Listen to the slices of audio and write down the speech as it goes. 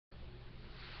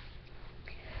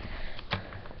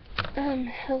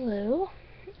Hello.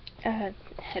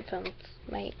 Headphones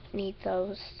might need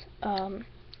those.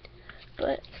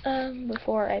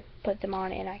 Before I put them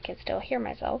on and I can still hear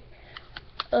myself,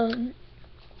 I'm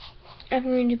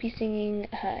going to be singing,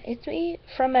 It's Me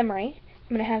from memory.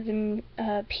 I'm going to have the,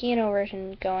 piano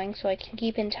version going so I can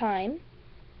keep in time.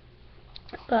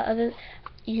 But I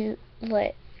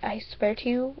swear to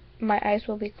you, my eyes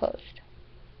will be closed.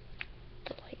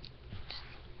 The light.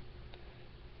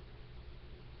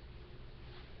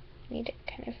 Need to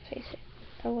kind of face it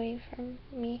away from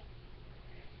me,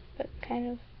 but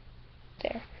kind of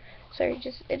there. Sorry,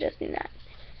 just adjusting that.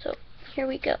 So, here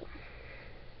we go.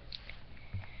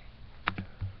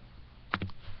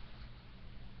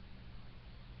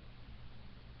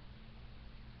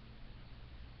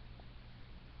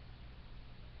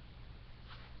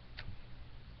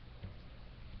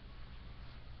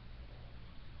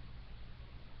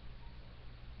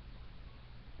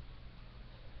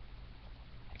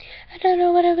 I don't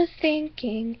know what I was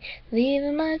thinking,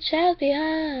 leaving my child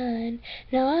behind.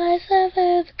 Now I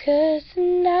suffer the curse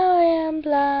and now I am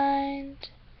blind.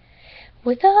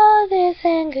 With all this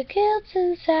anger, guilt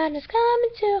and sadness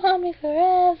coming to haunt me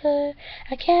forever,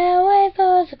 I can't wait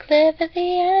for the cliff at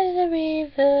the end of the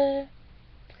river.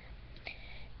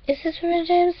 Is this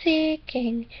revenge I'm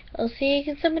seeking, or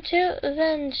seeking someone to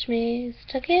avenge me?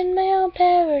 Stuck in my own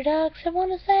paradox, I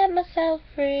wanna set myself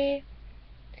free.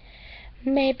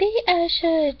 Maybe I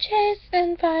should chase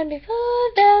and find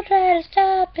before they'll try to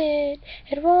stop it.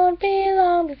 It won't be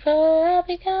long before I'll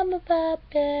become a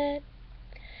puppet.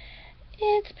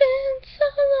 It's been so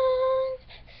long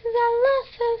since I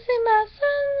last have seen my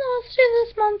son lost to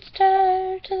this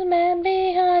monster, to the man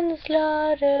behind the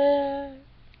slaughter.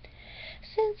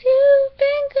 Since you've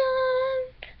been gone,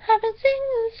 I've been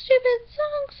singing this stupid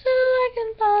song so I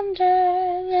can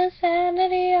ponder the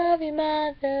sanity of your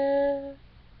mother.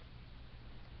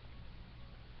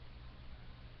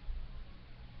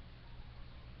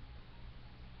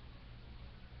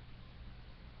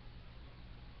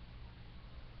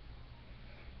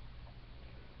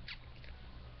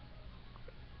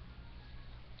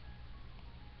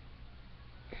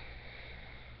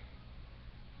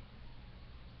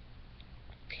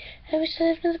 I wish I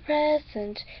lived in the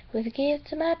present, with the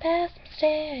gifts of my past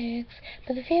mistakes,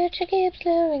 but the future keeps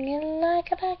luring in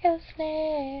like a pack of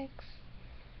snakes.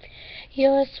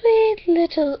 Your sweet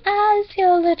little eyes,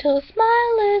 your little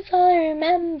smile is all I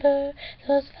remember.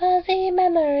 Those fuzzy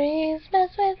memories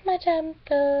mess with my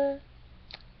temper.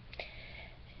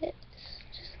 It's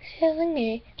just killing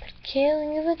me, but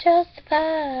killing isn't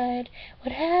justified.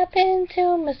 What happened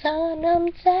to my son?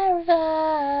 I'm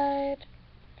terrified.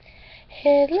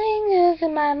 It lingers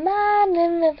in my mind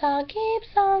and the thought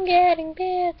keeps on getting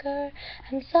bigger.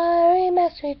 I'm sorry, my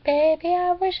sweet baby,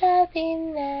 I wish I'd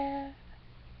been there.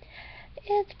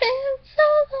 It's been so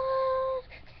long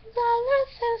since I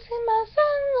last have seen my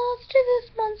son lost to this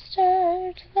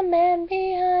monster, to the man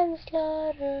behind the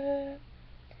slaughter.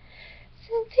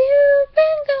 Since you've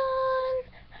been gone,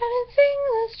 I've been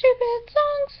singing this stupid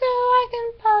song so I can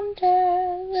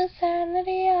ponder the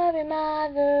sanity of your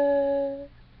mother.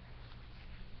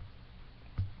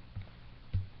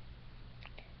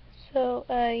 So,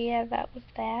 yeah, that was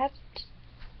that.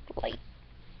 Light.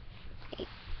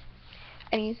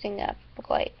 I'm using a book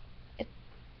light. It's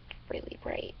really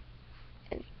bright.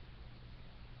 And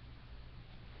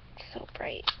so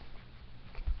bright.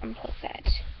 Unplug that.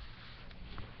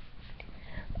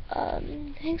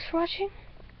 Thanks for watching.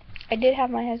 I did have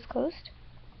my eyes closed.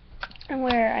 And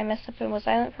where I messed up and was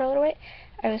silent for a little bit,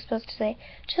 I was supposed to say,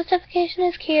 justification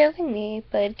is killing me,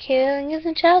 but killing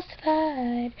isn't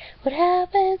justified. What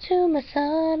happened to my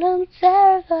son? I'm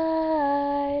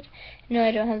terrified. No,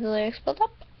 I don't have the lyrics pulled up.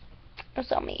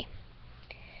 That's all me.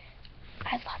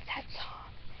 I love that.